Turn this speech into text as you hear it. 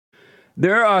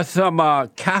There are some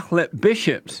Catholic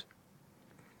bishops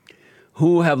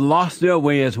who have lost their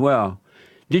way as well.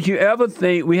 Did you ever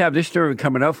think, we have this story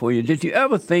coming up for you, did you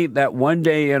ever think that one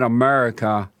day in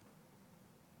America,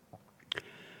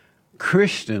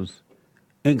 Christians,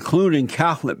 including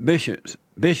Catholic bishops,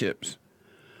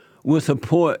 would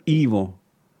support evil,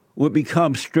 would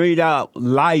become straight out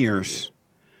liars,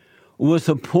 would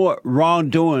support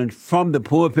wrongdoing from the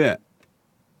pulpit?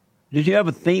 Did you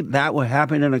ever think that would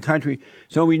happen in a country?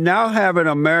 So we now have in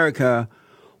America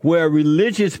where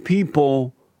religious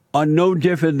people are no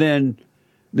different than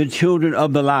the children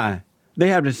of the lie. They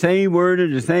have the same word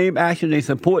and the same action. They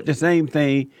support the same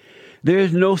thing. There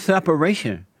is no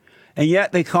separation. And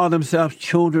yet they call themselves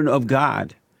children of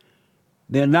God.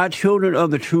 They're not children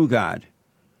of the true God.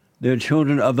 They're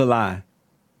children of the lie.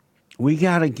 We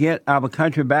got to get our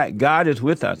country back. God is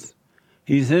with us.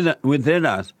 He's within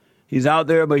us. He's out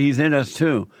there, but he's in us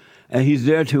too. And he's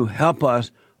there to help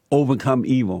us overcome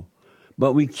evil.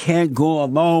 But we can't go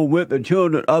along with the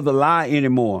children of the lie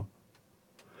anymore.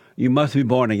 You must be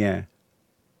born again.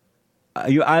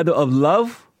 You're either of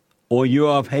love or you're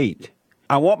of hate.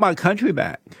 I want my country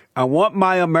back. I want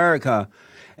my America.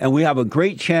 And we have a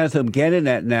great chance of getting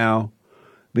that now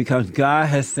because God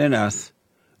has sent us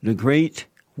the great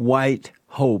white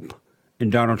hope in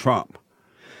Donald Trump.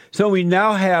 So we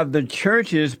now have the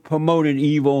churches promoting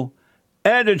evil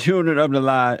and the children of the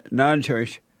lie,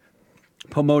 non-church,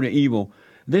 promoting evil.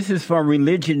 This is from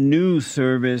Religion News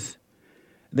Service.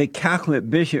 The Catholic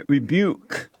bishop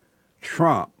rebuke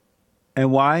Trump.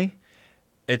 And why?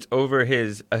 It's over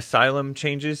his asylum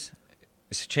changes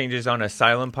on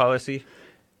asylum policy.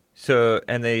 So,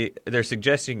 and they're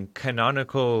suggesting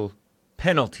canonical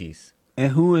penalties.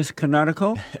 And who is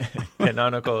canonical?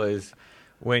 Canonical is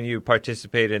when you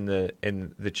participate in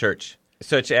the church,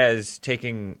 such as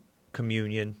taking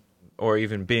communion or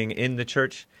even being in the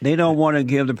church. They don't want to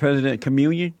give the president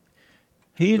communion?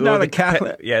 He's not a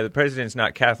Catholic. The president's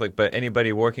not Catholic, but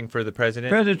anybody working for the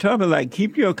president. President Trump is like,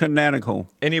 keep your canonical.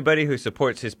 Anybody who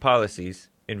supports his policies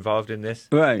involved in this.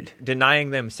 Right.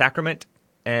 Denying them sacrament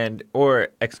or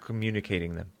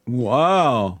excommunicating them.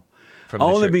 Wow.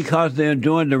 Only because they're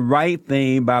doing the right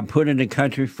thing by putting the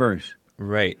country first.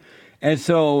 Right. And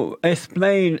so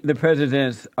explain the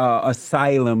president's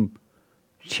asylum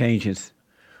changes.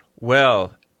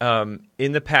 Well,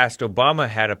 in the past, Obama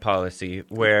had a policy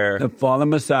where the fallen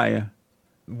Messiah,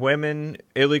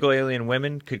 illegal alien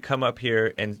women could come up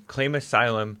here and claim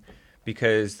asylum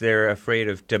because they're afraid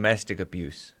of domestic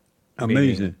abuse.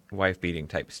 Amazing. Wife beating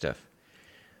type stuff,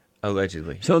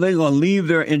 allegedly. So they're going to leave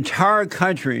their entire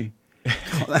country.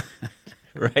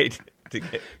 Right.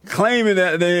 Claiming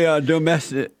that they are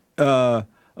domestic, a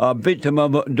victim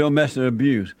of domestic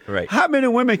abuse. Right. How many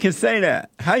women can say that?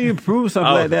 How do you prove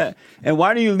something like that? And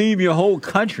why do you leave your whole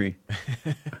country?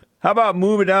 How about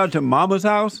moving down to mama's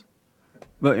house?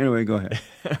 But anyway, go ahead.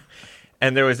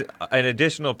 And there was an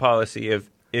additional policy of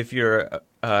if you're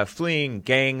fleeing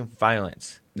gang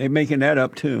violence. They're making that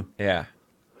up too. Yeah.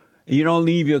 You don't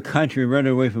leave your country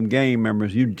running away from gang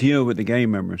members. You deal with the gang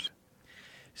members.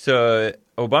 So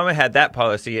Obama had that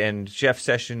policy, and Jeff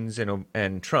Sessions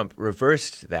and Trump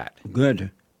reversed that. Good.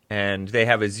 And they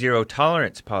have a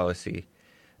zero-tolerance policy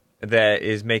that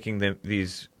is making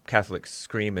these Catholics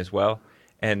scream as well.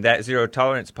 And that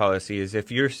zero-tolerance policy is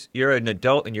if you're an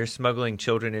adult and you're smuggling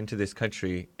children into this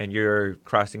country and you're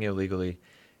crossing illegally,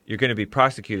 you're going to be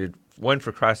prosecuted, 1,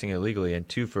 for crossing illegally, and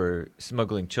 2, for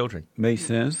smuggling children. Makes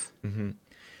sense. Mm-hmm.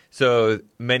 So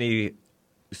many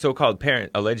so-called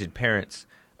alleged parents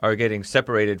are getting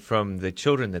separated from the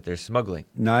children that they're smuggling.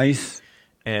 Nice.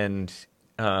 And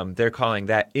they're calling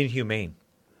that inhumane.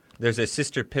 There's a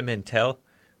Sister Pimentel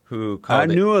who called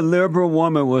it... I knew a liberal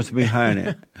woman was behind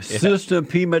it. Yeah. Sister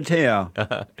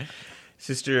Pimentel.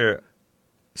 Sister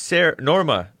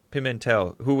Norma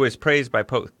Pimentel, who was praised by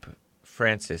Pope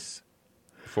Francis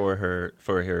for her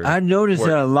I noticed work.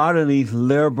 That a lot of these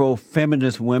liberal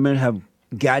feminist women have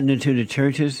gotten into the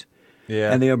churches.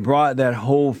 Yeah. And they have brought that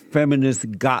whole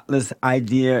feminist, godless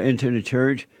idea into the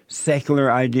church,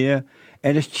 secular idea,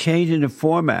 and it's changing the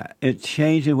format. It's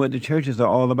changing what the churches are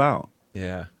all about.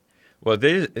 Yeah. Well,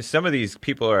 some of these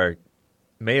people are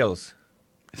males.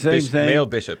 Same thing. Male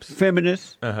bishops.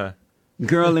 Feminists.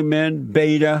 Girly men,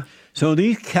 beta. So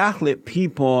these Catholic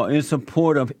people are in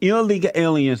support of illegal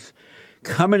aliens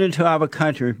coming into our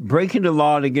country, breaking the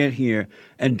law to get here,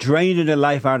 and draining the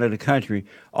life out of the country,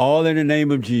 all in the name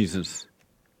of Jesus.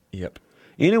 Yep.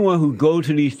 Anyone who goes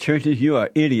to these churches, you are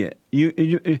an idiot.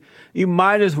 You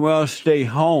might as well stay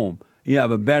home. You have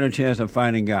a better chance of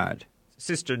finding God.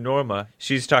 Sister Norma,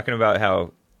 she's talking about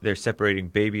how they're separating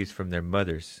babies from their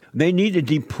mothers. They need to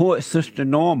deport Sister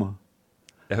Norma.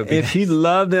 That would be If she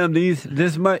loved them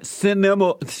this much, send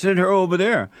her over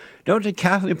there. Don't the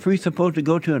Catholic priests supposed to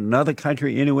go to another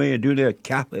country anyway and do their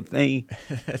Catholic thing?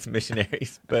 That's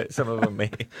missionaries, but some of them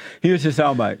may. Here's the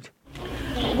soundbite.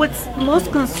 What's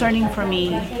most concerning for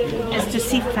me is to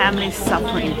see families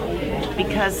suffering,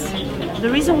 because the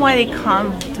reason why they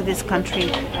come to this country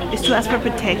is to ask for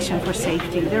protection, for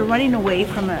safety. They're running away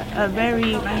from a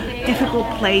very difficult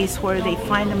place where they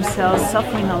find themselves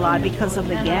suffering a lot because of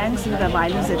the gangs and the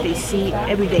violence that they see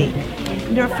every day.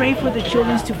 And they're afraid for the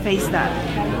children to face that.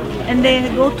 And they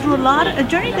go through a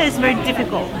journey that is very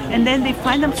difficult. And then they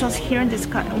find themselves here in this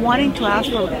country wanting to ask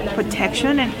for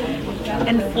protection,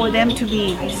 and for them to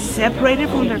be separated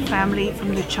from their family,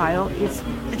 from the child, it's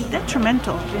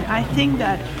detrimental. And I think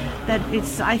that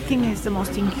it's the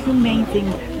most inhumane thing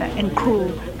and cruel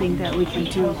thing that we can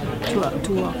do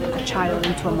to a child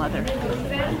and to a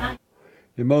mother.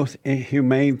 The most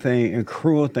inhumane thing and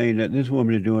cruel thing that this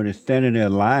woman is doing is standing there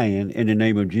lying in the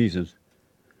name of Jesus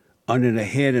under the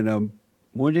head of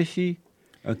what is she?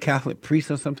 A Catholic priest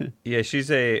or something? Yeah,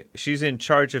 she's in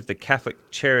charge of the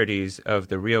Catholic Charities of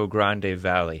the Rio Grande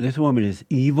Valley. This woman is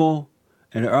evil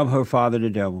and of her father the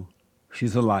devil.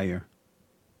 She's a liar.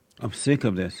 I'm sick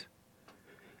of this.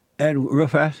 And real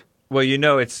fast. Well,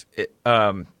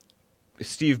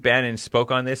 Steve Bannon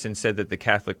spoke on this and said that the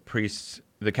Catholic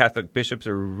bishops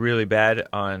are really bad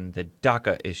on the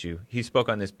DACA issue. He spoke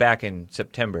on this back in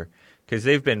September because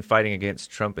they've been fighting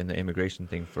against Trump and the immigration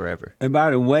thing forever. And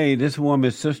by the way, this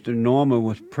woman's Sister Norma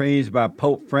was praised by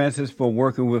Pope Francis for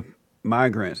working with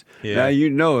migrants. Yeah.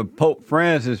 Now, if Pope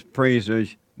Francis praised her,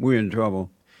 we're in trouble.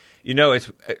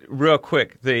 It's real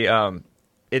quick.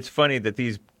 It's funny that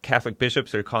these Catholic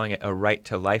bishops are calling it a right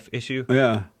to life issue.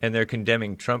 Yeah. And they're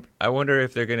condemning Trump. I wonder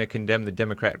if they're going to condemn the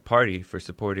Democratic Party for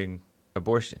supporting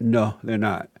abortion. No, they're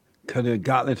not. Because they're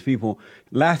godless people.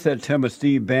 Last September,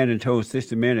 Steve Bannon told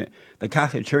 60 Minutes the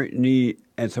Catholic Church need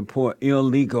and support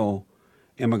illegal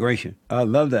immigration. I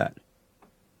love that.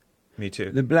 Me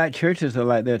too. The black churches are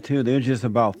like that too. They're just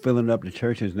about filling up the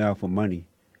churches now for money.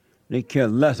 They care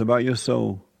less about your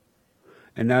soul.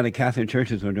 And now the Catholic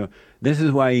churches are doing. This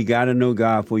is why you got to know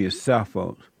God for yourself,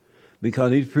 folks.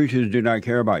 Because these preachers do not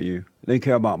care about you. They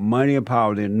care about money and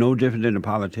power. They're no different than the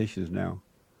politicians now.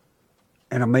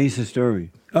 An amazing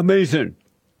story. Amazing.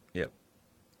 Yep.